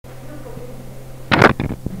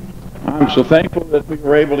I'm so thankful that we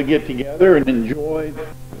were able to get together and enjoy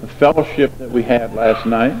the fellowship that we had last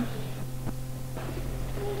night.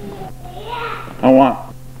 I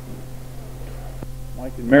want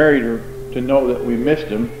Mike and Mary to know that we missed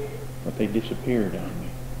them, but they disappeared on me.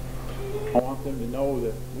 I want them to know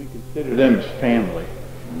that we consider them as family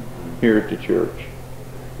here at the church.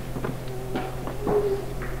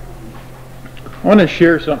 I want to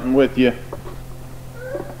share something with you.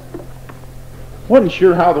 Wasn't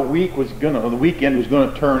sure how the weekend was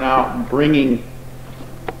going to turn out, and bringing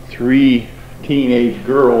 3 teenage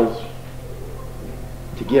girls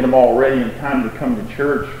to get them all ready in time to come to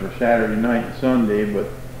church for Saturday night and Sunday. But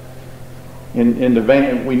in the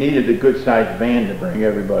van, we needed a good-sized van to bring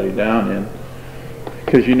everybody down in,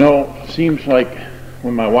 because it seems like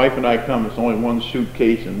when my wife and I come, it's only 1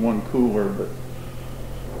 suitcase and 1 cooler, but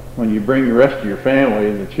when you bring the rest of your family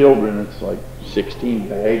and the children, it's like 16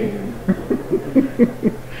 bags.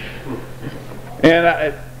 And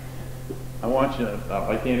I want you to, I'd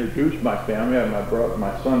like to introduce my family. I have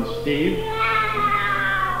my son Steve.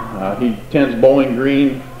 He attends Bowling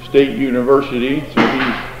Green State University, so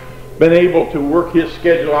he's been able to work his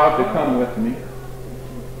schedule out to come with me.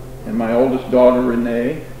 And my oldest daughter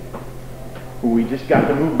Renee, who we just got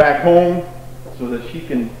to move back home so that she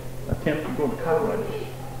can attempt to go to college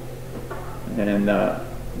and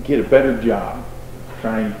get a better job,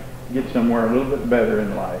 try and get somewhere a little bit better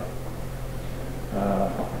in life.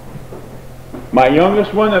 My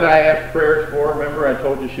youngest one that I asked prayers for, remember I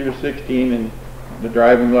told you she was 16 and the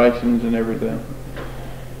driving license and everything.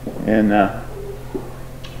 And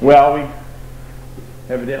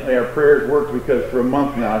evidently our prayers worked, because for a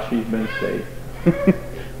month now she's been safe.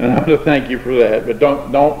 And I want to thank you for that, but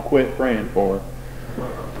don't quit praying for her.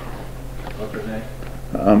 What's her name?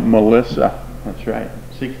 Melissa, that's right.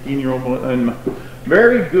 16-year-old Melissa. And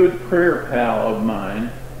very good prayer pal of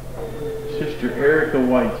mine, Sister Erica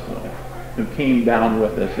Whiteside, who came down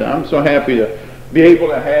with us. And I'm so happy to be able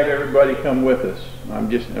to have everybody come with us. I'm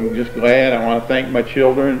just glad. I want to thank my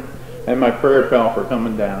children and my prayer pal for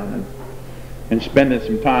coming down and spending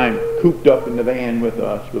some time cooped up in the van with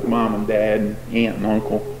us, with Mom and Dad and Aunt and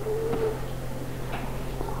Uncle.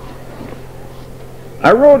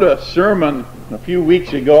 I wrote a sermon a few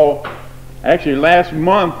weeks ago. Actually, last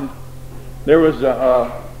month, there was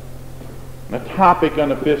a topic on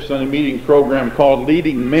the Fifth Sunday Meeting program called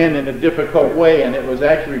Leading Men in a Difficult Way, and it was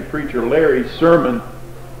actually Preacher Larry's sermon.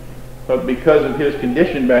 But because of his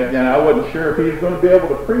condition back then, I wasn't sure if he was going to be able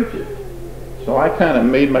to preach it. So I kind of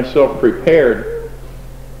made myself prepared.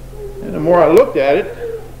 And the more I looked at it,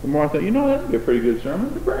 the more I thought, that would be a pretty good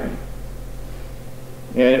sermon to bring.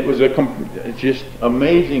 And it was it's just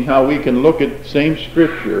amazing how we can look at the same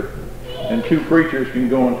scripture and 2 preachers can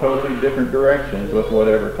go in totally different directions with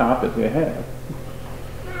whatever topic they have.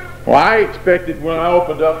 Well, I expected when I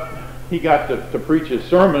opened up, he got to preach his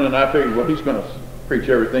sermon, and I figured, well, he's going to preach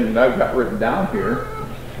everything that I've got written down here.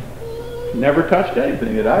 Never touched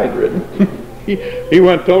anything that I had written. He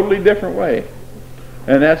went a totally different way.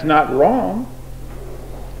 And that's not wrong.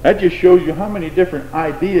 That just shows you how many different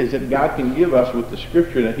ideas that God can give us with the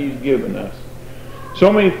scripture that he's given us.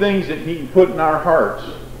 So many things that he can put in our hearts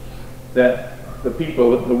that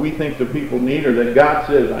we think the people need, or that God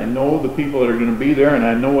says, I know the people that are going to be there, and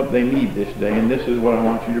I know what they need this day, and this is what I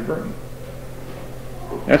want you to bring.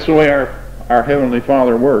 That's the way our Heavenly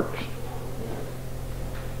Father works.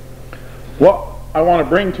 What I want to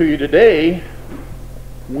bring to you today,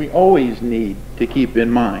 we always need to keep in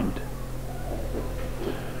mind.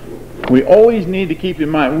 We always need to keep in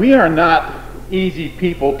mind, we are not easy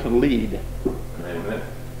people to lead. Amen.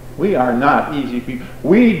 We are not easy people.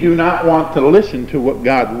 We do not want to listen to what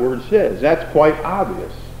God's Word says. That's quite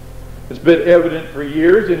obvious. It's been evident for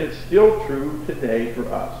years, and it's still true today for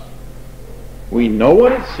us. We know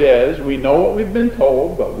what it says, we know what we've been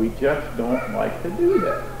told, but we just don't like to do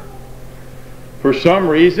that. For some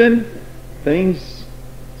reason, things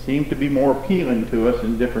seem to be more appealing to us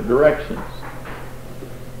in different directions.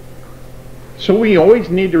 So we always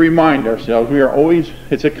need to remind ourselves,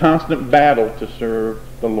 it's a constant battle to serve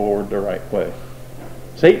the Lord the right way.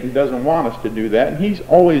 Satan doesn't want us to do that, and he's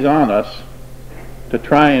always on us to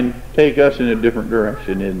try and take us in a different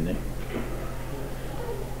direction, isn't he?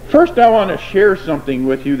 First, I want to share something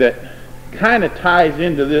with you that kind of ties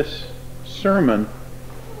into this sermon.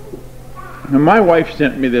 Now, my wife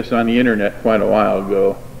sent me this on the internet quite a while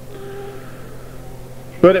ago,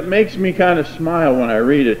 but it makes me kind of smile when I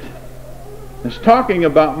read it. It's talking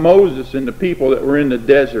about Moses and the people that were in the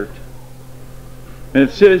desert. And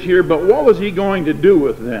it says here, but what was he going to do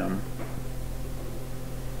with them?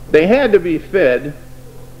 They had to be fed,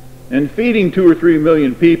 and feeding 2 or 3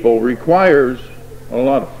 million people requires a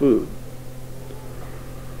lot of food.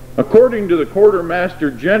 According to the quartermaster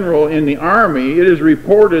general in the army, it is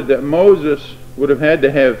reported that Moses would have had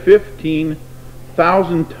to have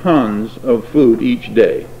 15,000 tons of food each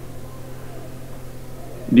day.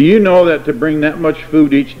 Do you know that to bring that much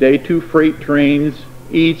food each day, 2 freight trains,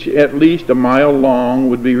 each at least a mile long,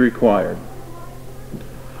 would be required?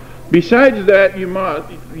 Besides that, you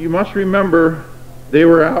must remember they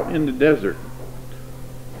were out in the desert,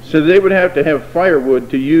 so they would have to have firewood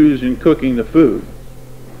to use in cooking the food.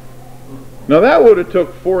 Now that would have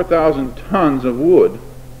took 4,000 tons of wood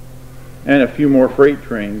and a few more freight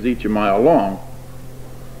trains, each a mile long.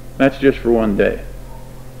 That's just for one day.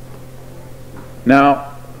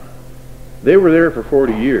 Now, they were there for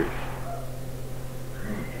 40 years.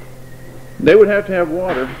 They would have to have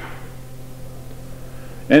water.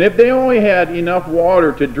 And if they only had enough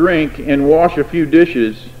water to drink and wash a few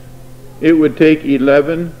dishes, it would take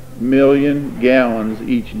 11 million gallons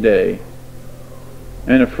each day.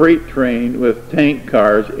 And a freight train with tank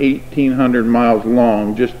cars 1,800 miles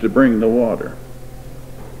long just to bring the water.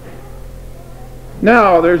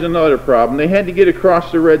 Now there's another problem. They had to get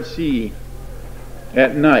across the Red Sea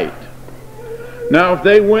at night. Now if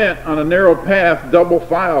they went on a narrow path, double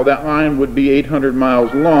file, that line would be 800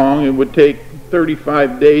 miles long. It would take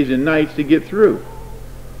 35 days and nights to get through.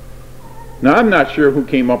 Now I'm not sure who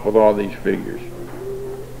came up with all these figures,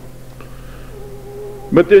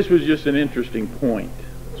 but this was just an interesting point.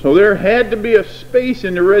 So there had to be a space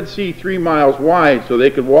in the Red Sea 3 miles wide so they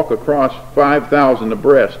could walk across 5,000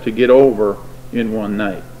 abreast to get over in one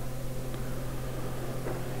night.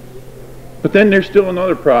 But then there's still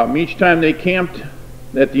another problem. Each time they camped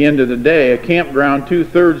at the end of the day, a campground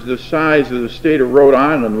 2/3 the size of the state of Rhode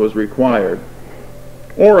Island was required,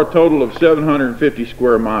 or a total of 750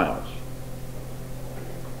 square miles.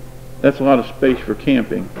 That's a lot of space for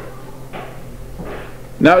camping.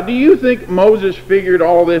 Now, do you think Moses figured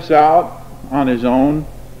all this out on his own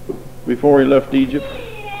before he left Egypt?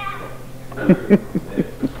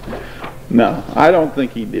 No, I don't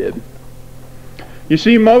think he did. You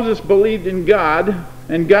see, Moses believed in God,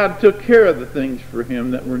 and God took care of the things for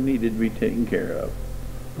him that were needed to be taken care of.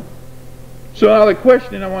 So now the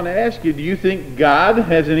question I want to ask you, do you think God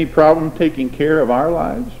has any problem taking care of our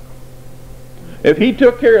lives? If he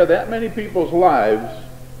took care of that many people's lives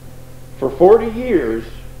for 40 years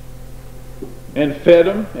and fed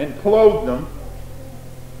them and clothed them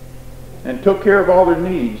and took care of all their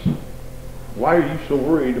needs, why are you so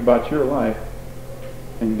worried about your life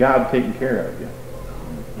and God taking care of you?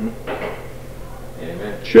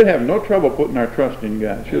 Amen. Should have no trouble putting our trust in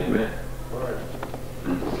God, should we?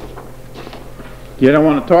 Yet I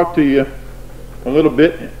want to talk to you a little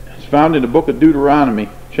bit. It's found in the book of Deuteronomy,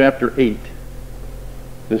 chapter 8,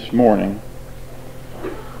 this morning.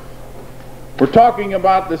 We're talking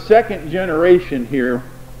about the second generation here.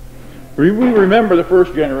 We remember the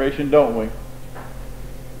first generation, don't we?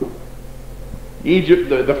 Egypt,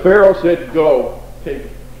 the Pharaoh said, go, take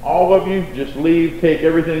all of you, just leave, take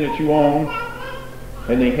everything that you own,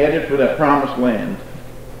 and they headed for that promised land.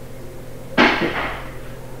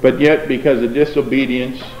 But yet, because of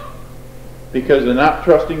disobedience, because of not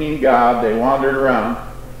trusting in God, they wandered around.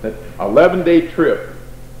 That 11-day trip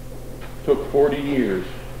took 40 years,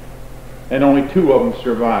 and only 2 of them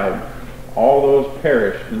survived. All those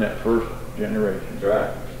perished in that first generation.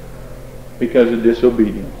 Right. Because of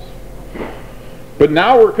disobedience. But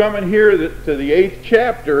now we're coming here to the 8th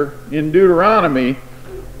chapter in Deuteronomy.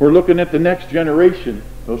 We're looking at the next generation,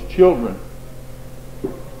 those children.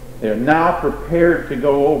 They're now prepared to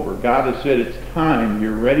go over. God has said it's time.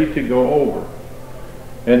 You're ready to go over.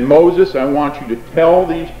 And Moses, I want you to tell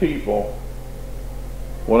these people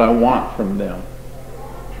what I want from them.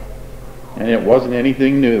 And it wasn't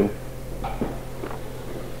anything new.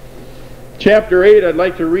 Chapter 8, I'd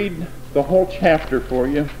like to read the whole chapter for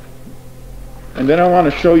you. And then I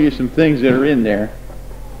want to show you some things that are in there.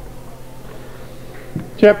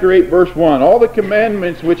 Chapter 8, verse 1. All the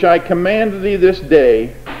commandments which I command thee this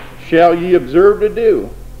day shall ye observe to do,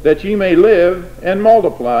 that ye may live and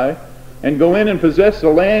multiply, and go in and possess the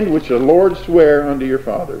land which the Lord sware unto your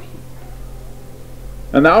fathers.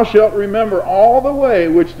 And thou shalt remember all the way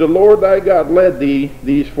which the Lord thy God led thee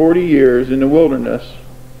these 40 years in the wilderness,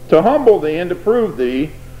 to humble thee and to prove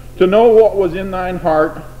thee, to know what was in thine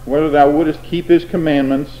heart, whether thou wouldest keep his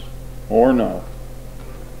commandments or no.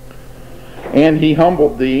 And he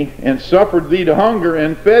humbled thee, and suffered thee to hunger,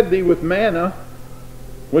 and fed thee with manna,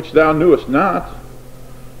 which thou knewest not,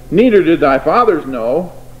 neither did thy fathers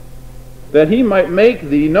know, that he might make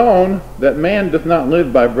thee known that man doth not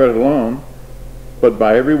live by bread alone, but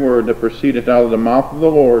by every word that proceedeth out of the mouth of the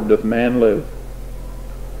Lord doth man live.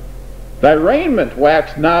 Thy raiment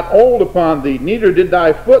waxed not old upon thee, neither did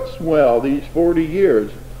thy foot swell these 40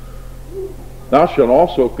 years. Thou shalt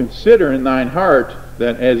also consider in thine heart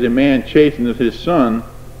that as a man chasteneth his son,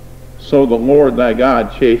 so the Lord thy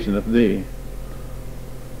God chasteneth thee.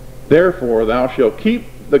 Therefore thou shalt keep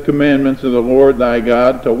the commandments of the Lord thy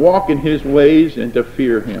God, to walk in his ways and to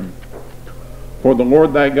fear him. For the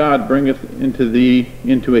Lord thy God bringeth into thee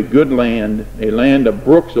into a good land, a land of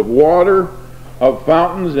brooks of water, of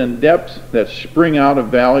fountains and depths that spring out of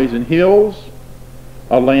valleys and hills,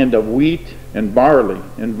 a land of wheat and barley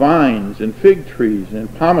and vines and fig trees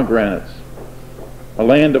and pomegranates, a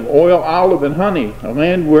land of oil, olive, and honey, a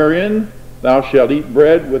land wherein thou shalt eat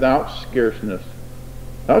bread without scarceness.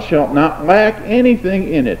 Thou shalt not lack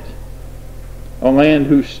anything in it. A land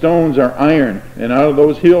whose stones are iron, and out of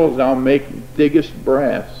those hills thou diggest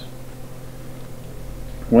brass.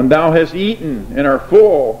 When thou hast eaten and art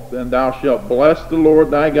full, then thou shalt bless the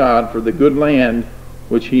Lord thy God for the good land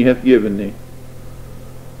which he hath given thee.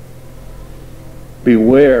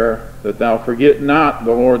 Beware that thou forget not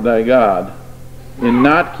the Lord thy God, in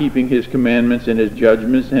not keeping his commandments and his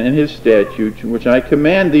judgments and his statutes, which I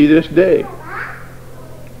command thee this day.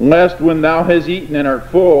 Lest when thou hast eaten and art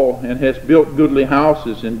full, and hast built goodly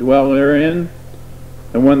houses, and dwell therein,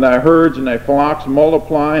 and when thy herds and thy flocks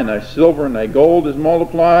multiply, and thy silver and thy gold is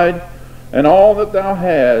multiplied, and all that thou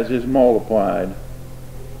hast is multiplied,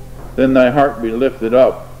 then thy heart be lifted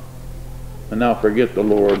up, and thou forget the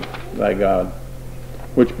Lord thy God,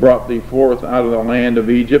 which brought thee forth out of the land of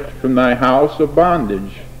Egypt from thy house of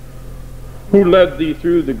bondage, who led thee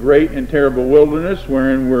through the great and terrible wilderness,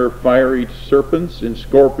 wherein were fiery serpents and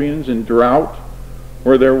scorpions and drought,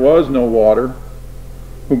 where there was no water,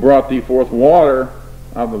 who brought thee forth water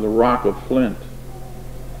out of the rock of flint,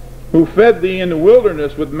 who fed thee in the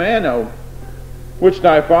wilderness with manna, which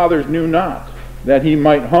thy fathers knew not, that he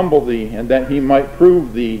might humble thee, and that he might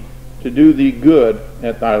prove thee to do thee good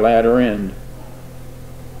at thy latter end.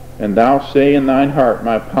 And thou say in thine heart,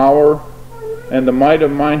 my power and the might of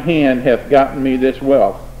mine hand hath gotten me this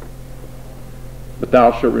wealth. But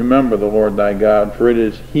thou shalt remember the Lord thy God, for it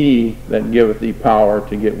is he that giveth thee power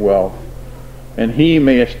to get wealth, and he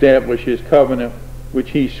may establish his covenant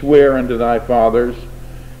which he sware unto thy fathers,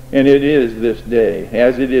 and it is this day,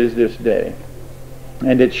 as it is this day.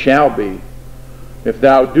 And it shall be, if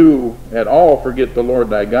thou do at all forget the Lord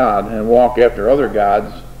thy God, and walk after other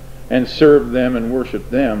gods, and serve them and worship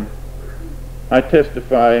them, I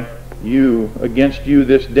testify against you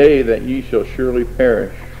this day that ye shall surely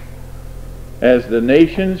perish. As the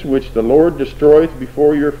nations which the Lord destroyeth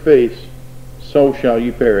before your face, so shall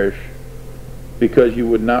ye perish, because you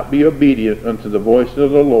would not be obedient unto the voice of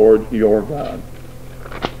the Lord your God.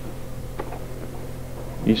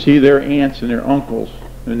 You see, their aunts and their uncles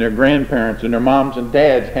and their grandparents and their moms and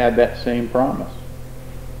dads had that same promise.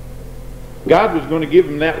 God was going to give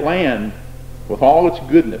them that land with all its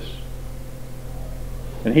goodness,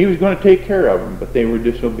 and he was going to take care of them, but they were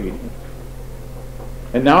disobedient.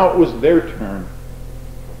 And now it was their turn,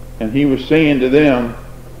 and he was saying to them,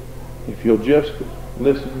 if you'll just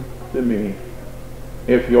listen to me,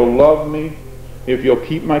 if you'll love me, if you'll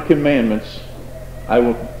keep my commandments, I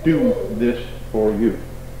will do this for you.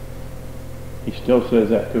 He still says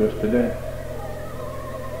that to us today.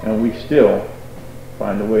 And we still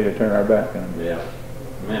find a way to turn our back on him. Yeah.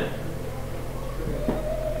 Amen.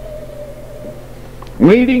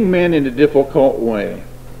 Leading men in a difficult way.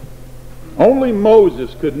 Only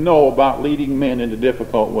Moses could know about leading men in a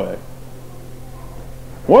difficult way.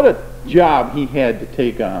 What a job he had to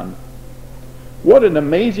take on. What an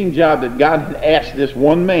amazing job that God had asked this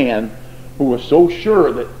one man who was so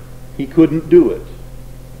sure that he couldn't do it.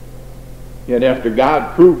 Yet after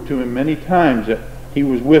God proved to him many times that he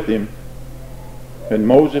was with him, and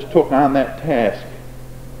Moses took on that task,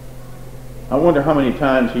 I wonder how many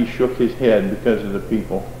times he shook his head because of the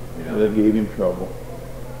people that gave him trouble.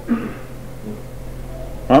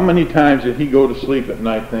 How many times did he go to sleep at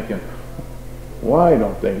night thinking, why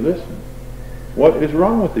don't they listen? What is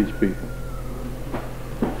wrong with these people?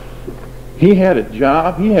 He had a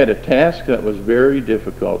job, he had a task that was very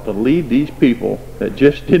difficult, to lead these people that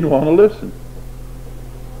just didn't want to listen.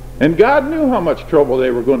 And God knew how much trouble they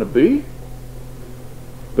were going to be,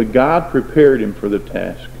 but God prepared him for the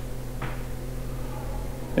task.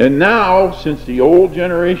 And now, since the old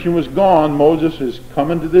generation was gone, Moses is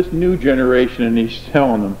coming to this new generation, and he's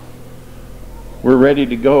telling them, we're ready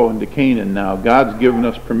to go into Canaan now. God's given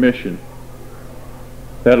us permission.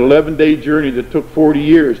 That 11-day journey that took 40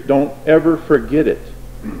 years, don't ever forget it.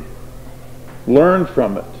 Learn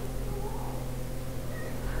from it.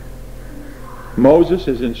 Moses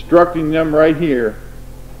is instructing them right here.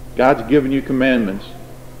 God's given you commandments.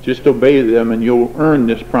 Just obey them and you'll earn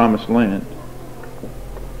this promised land.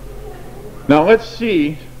 Now let's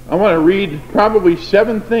see. I want to read probably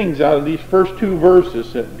 7 things out of these first 2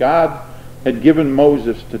 verses that God had given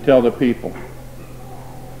Moses to tell the people.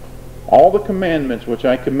 All the commandments which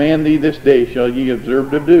I command thee this day shall ye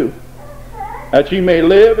observe to do, that ye may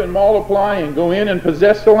live and multiply and go in and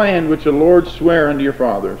possess the land which the Lord sware unto your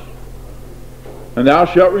fathers. And thou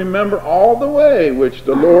shalt remember all the way which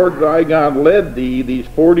the Lord thy God led thee these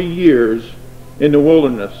 40 years in the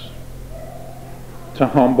wilderness, to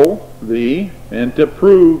humble thee and to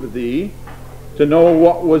prove thee, to know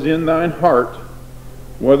what was in thine heart,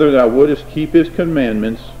 whether thou wouldest keep his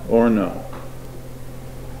commandments or no.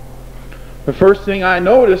 The first thing I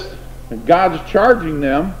noticed, that God's charging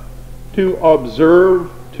them to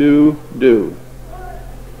observe to do.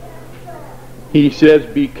 He says,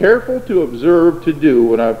 be careful to observe to do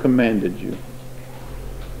what I've commanded you.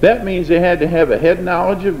 That means they had to have a head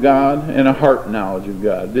knowledge of God and a heart knowledge of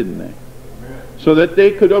God, didn't they? Amen. So that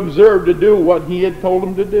they could observe to do what he had told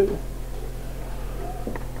them to do.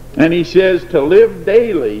 And he says to live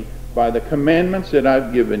daily by the commandments that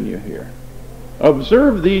I've given you here.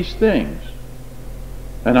 Observe these things,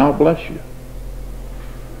 and I'll bless you.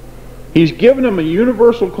 He's given them a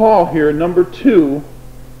universal call here, number 2,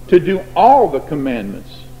 to do all the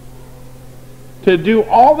commandments. To do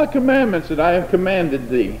all the commandments that I have commanded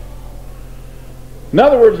thee. In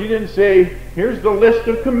other words, he didn't say, here's the list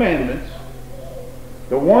of commandments.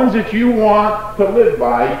 The ones that you want to live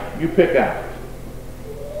by, you pick out.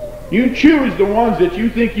 You choose the ones that you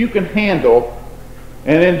think you can handle,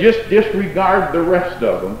 and then just disregard the rest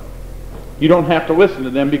of them. You don't have to listen to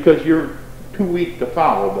them because you're too weak to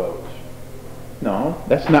follow those. No,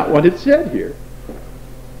 that's not what it said here.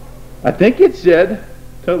 I think it said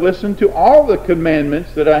to listen to all the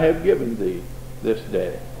commandments that I have given thee this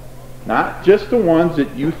day. Not just the ones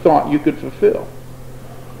that you thought you could fulfill.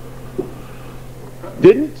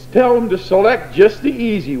 Didn't tell them to select just the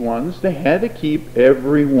easy ones. They had to keep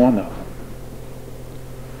every one of them.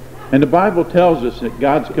 And the Bible tells us that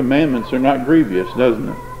God's commandments are not grievous, doesn't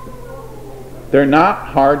it? They're not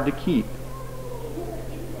hard to keep.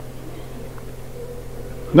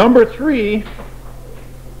 Number 3,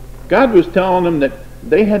 God was telling them that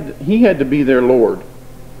he had to be their Lord.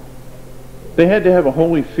 They had to have a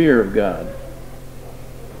holy fear of God.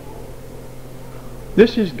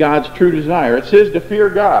 This is God's true desire. It says to fear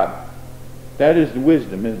God. That is the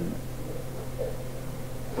wisdom, isn't it?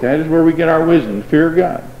 That is where we get our wisdom, fear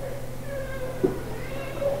God.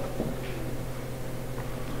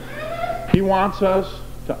 He wants us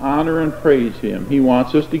to honor and praise him. He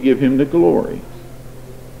wants us to give him the glory,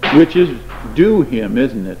 which is due him,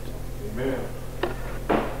 isn't it? Amen.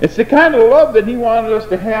 It's the kind of love that he wanted us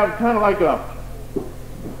to have, kind of like a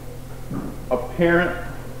parent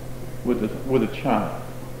with a child.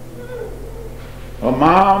 A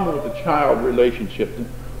mom with a child relationship.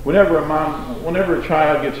 Whenever a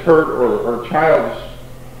child gets hurt or a child's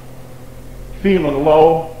feeling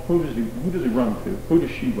low, who does he run to? Who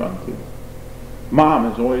does she run to?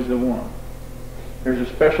 Mom is always the one. There's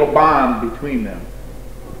a special bond between them.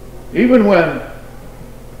 Even when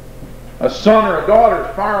a son or a daughter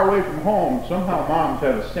is far away from home, somehow moms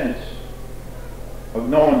have a sense of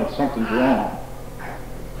knowing that something's wrong.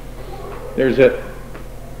 There's that,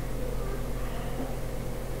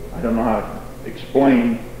 I don't know how to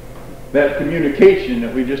explain that communication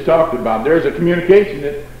that we just talked about. There's a communication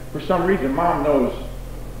that for some reason mom knows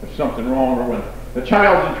there's something wrong, or when the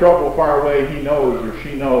child's in trouble far away, he knows or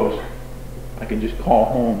she knows, I can just call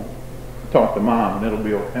home, talk to mom, and it'll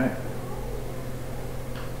be okay.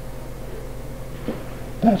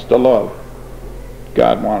 That's the love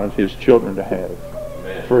God wanted his children to have.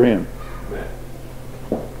 Amen. For him. Amen.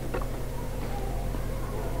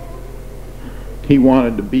 He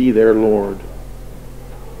wanted to be their Lord.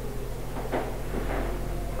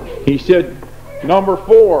 He said, number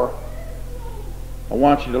 4, I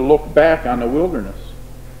want you to look back on the wilderness.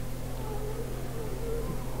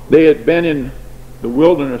 They had been in the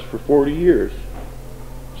wilderness for 40 years.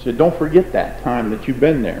 He said, don't forget that time that you've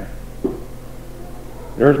been there.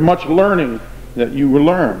 There's much learning that you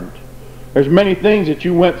learned. There's many things that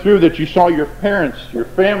you went through that you saw your parents, your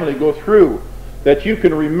family go through, that you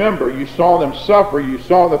can remember. You saw them suffer. You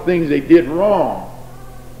saw the things they did wrong.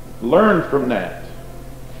 Learn from that.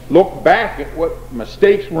 Look back at what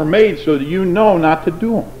mistakes were made so that you know not to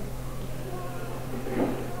do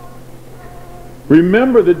them.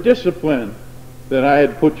 Remember the discipline that I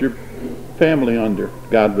had put your family under,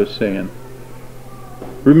 God was saying.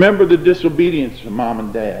 Remember the disobedience of mom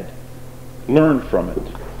and dad. Learn from it.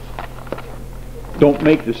 Don't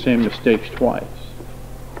make the same mistakes twice.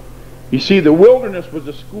 You see, the wilderness was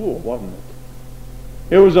a school, wasn't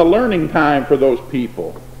it? It was a learning time for those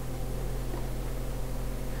people.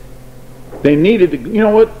 They needed to, you know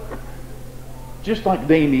what? Just like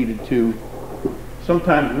they needed to,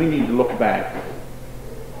 sometimes we need to look back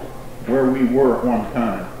where we were at one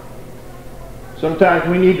time. Sometimes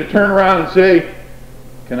we need to turn around and say,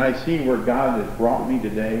 can I see where God has brought me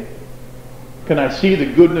today? Can I see the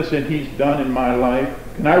goodness that He's done in my life?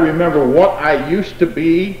 Can I remember what I used to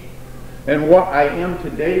be and what I am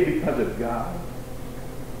today because of God?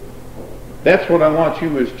 That's what I want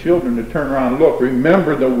you as children to turn around and look.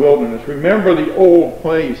 Remember the wilderness. Remember the old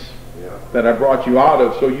place that I brought you out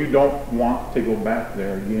of, so you don't want to go back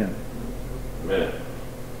there again. Amen.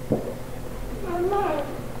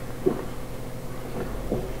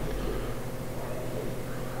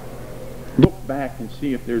 Look back and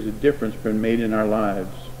see if there's a difference been made in our lives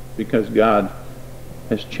because God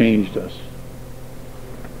has changed us.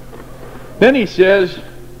 Then he says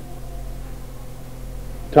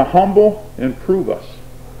to humble and prove us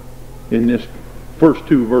in this first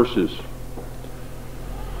two verses.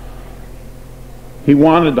 He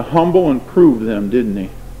wanted to humble and prove them, didn't he?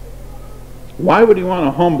 Why would he want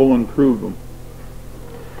to humble and prove them?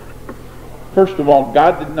 First of all,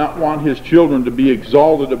 God did not want his children to be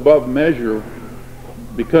exalted above measure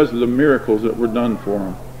because of the miracles that were done for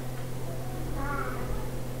them.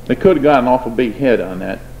 They could have got an awful big head on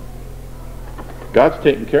that. God's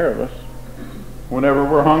taking care of us. Whenever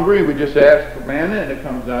we're hungry, we just ask for manna and it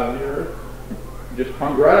comes out of the earth. It just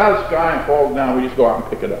comes right out of the sky and falls down. We just go out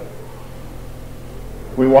and pick it up.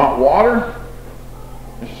 We want water.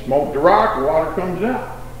 Just smoke the rock, the water comes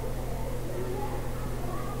out.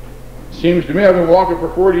 Seems to me I've been walking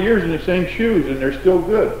for 40 years in the same shoes and they're still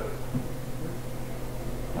good.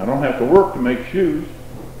 I don't have to work to make shoes.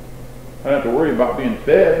 I don't have to worry about being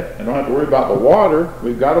fed. I don't have to worry about the water.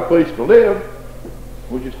 We've got a place to live.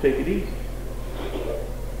 We'll just take it easy.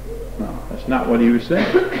 No, that's not what he was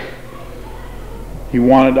saying. He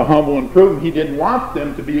wanted to humble and prove them. He didn't want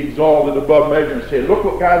them to be exalted above measure and say, look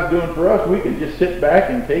what God's doing for us. We can just sit back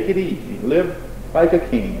and take it easy. Live like a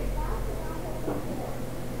king.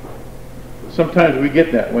 Sometimes we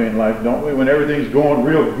get that way in life, don't we? When everything's going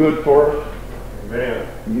real good for us. Amen.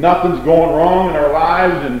 Nothing's going wrong in our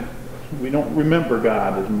lives and we don't remember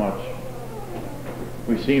God as much.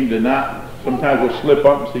 We seem to not. Sometimes we'll slip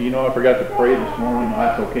up and say, you know, I forgot to pray this morning. No,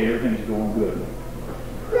 that's okay. Everything's going good.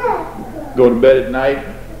 Go to bed at night.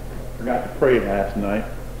 Forgot to pray last night.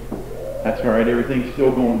 That's all right. Everything's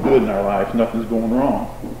still going good in our lives. Nothing's going wrong.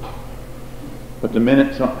 But the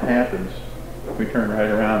minute something happens, we turn right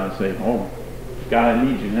around and say, oh, God, I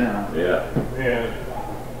need you now. Yeah.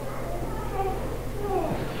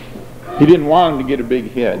 He didn't want him to get a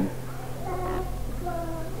big head.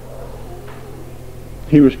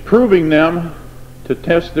 He was proving them to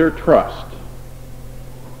test their trust,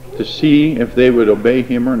 to see if they would obey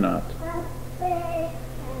him or not.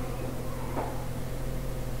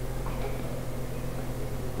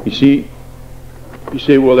 You see, you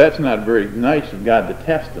say, well, that's not very nice of God to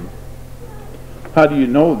test them. How do you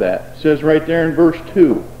know that? It says right there in verse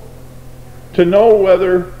 2. To know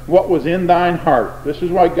whether what was in thine heart. This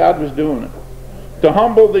is why God was doing it. To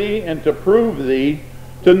humble thee and to prove thee,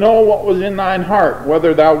 to know what was in thine heart,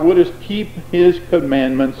 whether thou wouldest keep his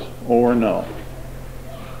commandments or no.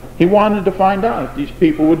 He wanted to find out if these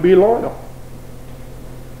people would be loyal.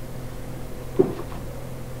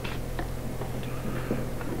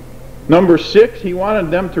 Number 6, he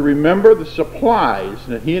wanted them to remember the supplies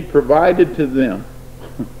that he had provided to them.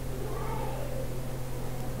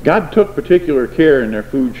 God took particular care in their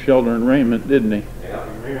food, shelter, and raiment, didn't he?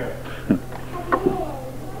 Yeah.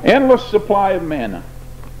 Endless supply of manna.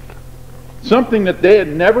 Something that they had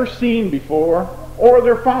never seen before, or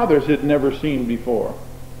their fathers had never seen before.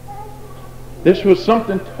 This was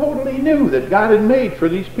something totally new that God had made for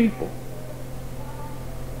these people.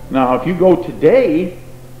 Now, if you go today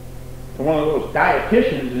to one of those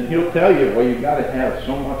dietitians and he'll tell you, well, you've got to have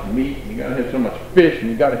so much meat, and you've got to have so much fish, and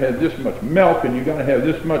you've got to have this much milk, and you've got to have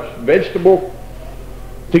this much vegetable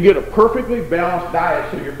to get a perfectly balanced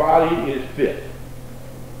diet so your body is fit.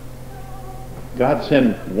 God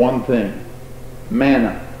sent one thing,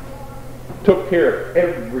 manna. Took care of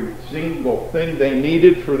every single thing they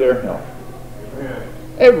needed for their health. Amen.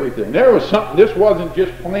 Everything. There was something. This wasn't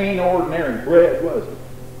just plain ordinary bread, was it?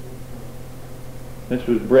 This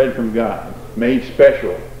was bread from God, made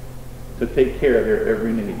special to take care of their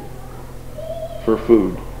every need for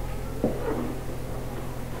food.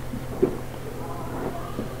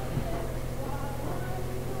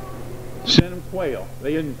 Send them quail.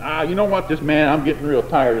 They didn't, you know what, I'm getting real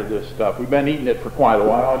tired of this stuff. We've been eating it for quite a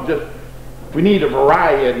while. We need a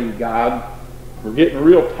variety, God. We're getting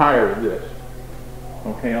real tired of this.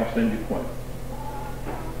 Okay, I'll send you quail.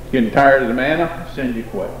 Getting tired of the manna? I'll send you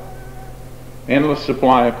quail. Endless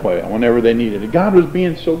supply of quail whenever they needed it. God was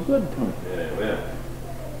being so good to them. Amen.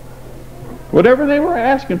 Whatever they were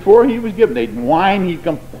asking for, He was giving. They'd whine, He'd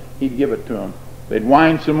give it to them. They'd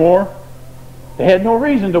whine some more. They had no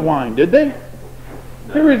reason to whine, did they?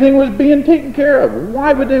 Everything was being taken care of.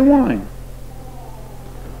 Why would they whine?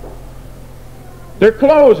 Their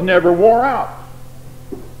clothes never wore out.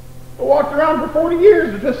 They walked around for 40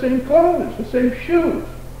 years with the same clothes, the same shoes.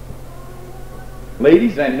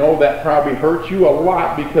 Ladies, I know that probably hurts you a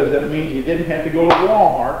lot because that means you didn't have to go to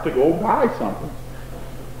Walmart to go buy something.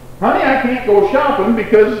 Honey, I can't go shopping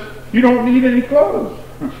because you don't need any clothes.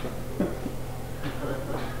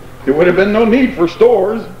 There would have been no need for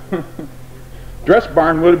stores. Dress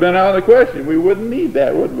barn would have been out of the question. We wouldn't need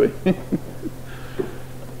that, would we?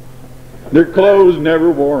 Their clothes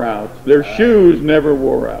never wore out. Their shoes never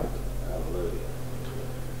wore out.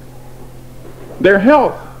 Their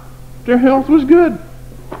health was good.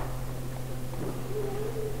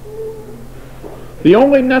 The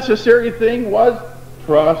only necessary thing was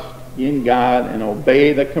trust in God and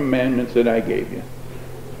obey the commandments that I gave you.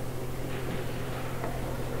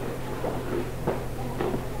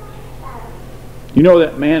 You know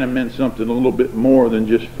that manna meant something a little bit more than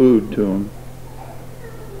just food to him.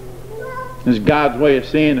 It's God's way of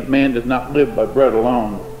saying that man does not live by bread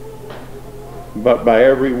alone, but by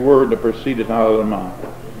every word that proceedeth out of the mouth.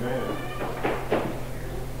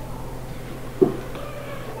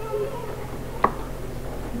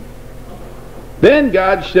 Then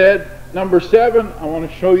God said, number 7, I want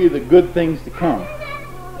to show you the good things to come.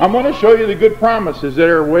 I'm going to show you the good promises that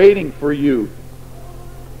are waiting for you.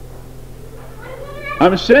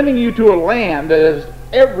 I'm sending you to a land that has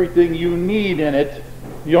everything you need in it.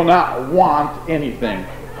 You'll not want anything.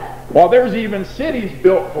 While there's even cities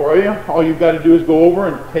built for you, all you've got to do is go over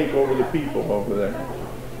and take over the people over there.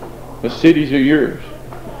 The cities are yours.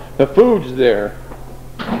 The food's there.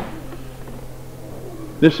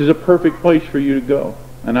 This is a perfect place for you to go,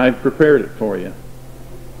 and I've prepared it for you.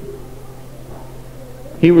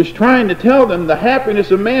 He was trying to tell them the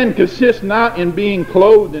happiness of man consists not in being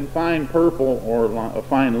clothed in fine purple or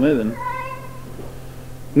fine linen,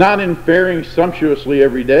 not in faring sumptuously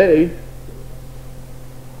every day,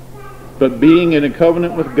 but being in a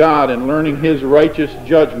covenant with God and learning His righteous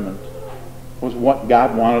judgment was what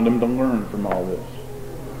God wanted them to learn from all this.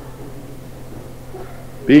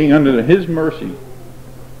 Being under His mercy.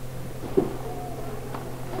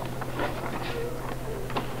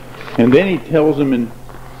 And then He tells them in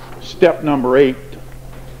step number 8,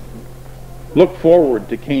 look forward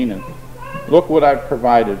to Canaan. Look what I've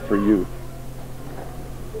provided for you.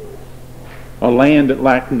 A land that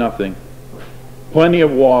lacked nothing. Plenty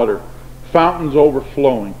of water. Fountains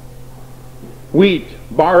overflowing. Wheat,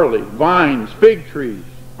 barley, vines, fig trees.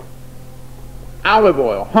 Olive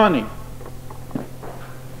oil, honey.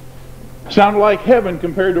 Sounded like heaven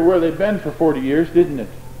compared to where they'd been for 40 years, didn't it?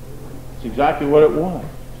 It's exactly what it was.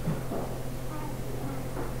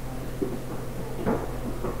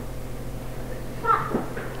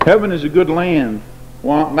 Heaven is a good land,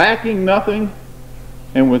 lacking nothing,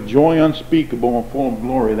 and with joy unspeakable and full of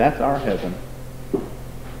glory. That's our heaven.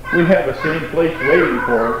 We have the same place waiting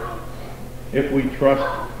for us if we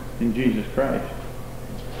trust in Jesus Christ.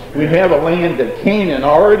 We have a land of Canaan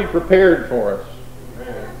already prepared for us.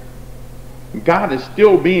 God is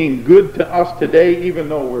still being good to us today, even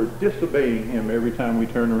though we're disobeying Him every time we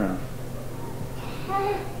turn around.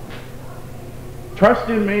 Trust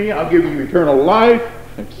in me, I'll give you eternal life.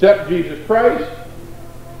 Accept Jesus Christ.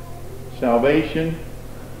 Salvation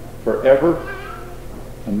forever.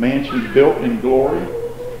 A mansion built in glory.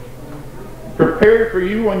 Prepared for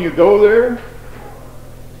you when you go there.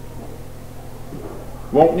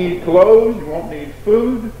 Won't need clothes. You won't need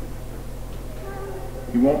food.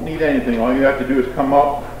 You won't need anything. All you have to do is come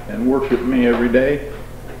up and worship me every day.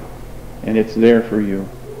 And it's there for you.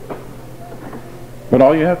 But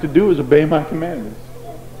all you have to do is obey my commandments.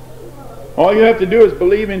 All you have to do is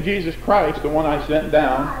believe in Jesus Christ, the one I sent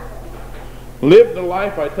down. Live the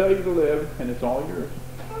life I tell you to live, and it's all yours.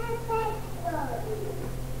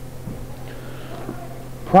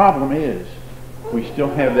 Problem is, we still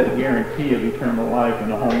have that guarantee of eternal life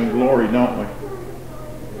and a home in glory, don't we?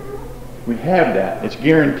 We have that. It's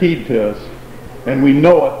guaranteed to us, and we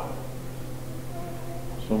know it.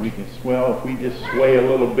 So we can swell. If we just sway a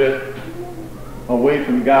little bit away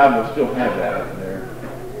from God, we'll still have that up there.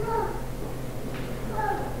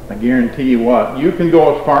 I guarantee you what, you can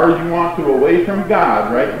go as far as you want to away from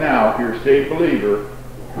God right now if you're a saved believer.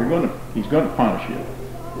 He's going to punish you.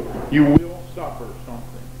 You will suffer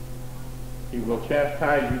something. He will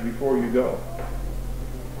chastise you before you go.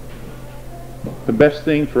 The best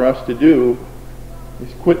thing for us to do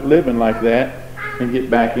is quit living like that and get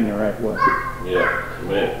back in the right way. Yeah.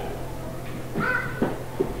 Amen.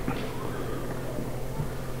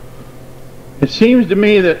 It seems to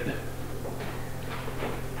me that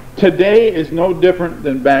today is no different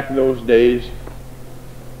than back those days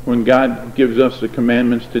when God gives us the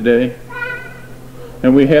commandments today.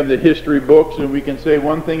 And we have the history books, and we can say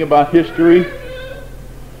one thing about history,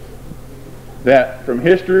 that from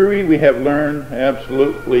history we have learned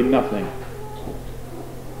absolutely nothing.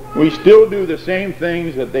 We still do the same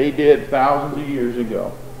things that they did thousands of years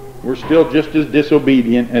ago. We're still just as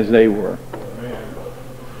disobedient as they were.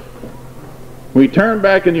 We turn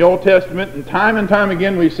back in the Old Testament, and time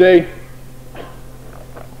again we say,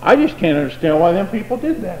 I just can't understand why them people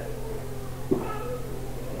did that.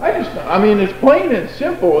 I mean, it's plain and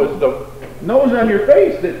simple as the nose on your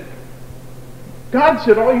face that God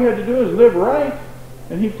said all you had to do is live right,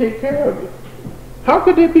 and He'd take care of you. How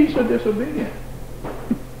could they be so disobedient?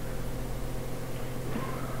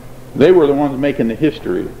 They were the ones making the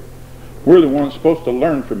history. We're the ones supposed to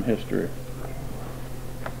learn from history.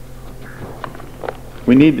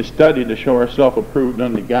 We need to study to show ourselves approved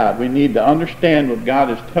unto God. We need to understand what God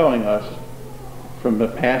is telling us from the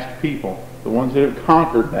past people, the ones that have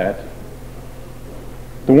conquered that,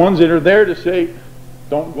 the ones that are there to say,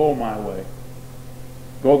 don't go my way.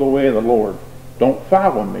 Go the way of the Lord. Don't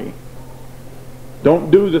follow me. Don't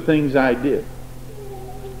do the things I did.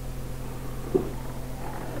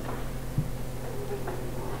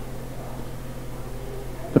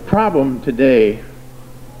 The problem today,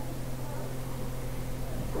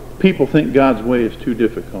 people think God's way is too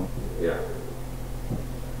difficult. Yeah.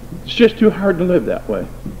 It's just too hard to live that way.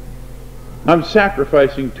 I'm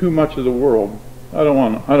sacrificing too much of the world. I don't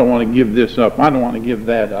want to give this up. I don't want to give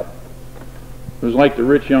that up. It was like the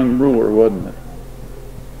rich young ruler, wasn't it?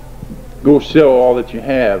 Go sell all that you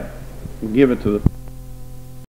have and give it to the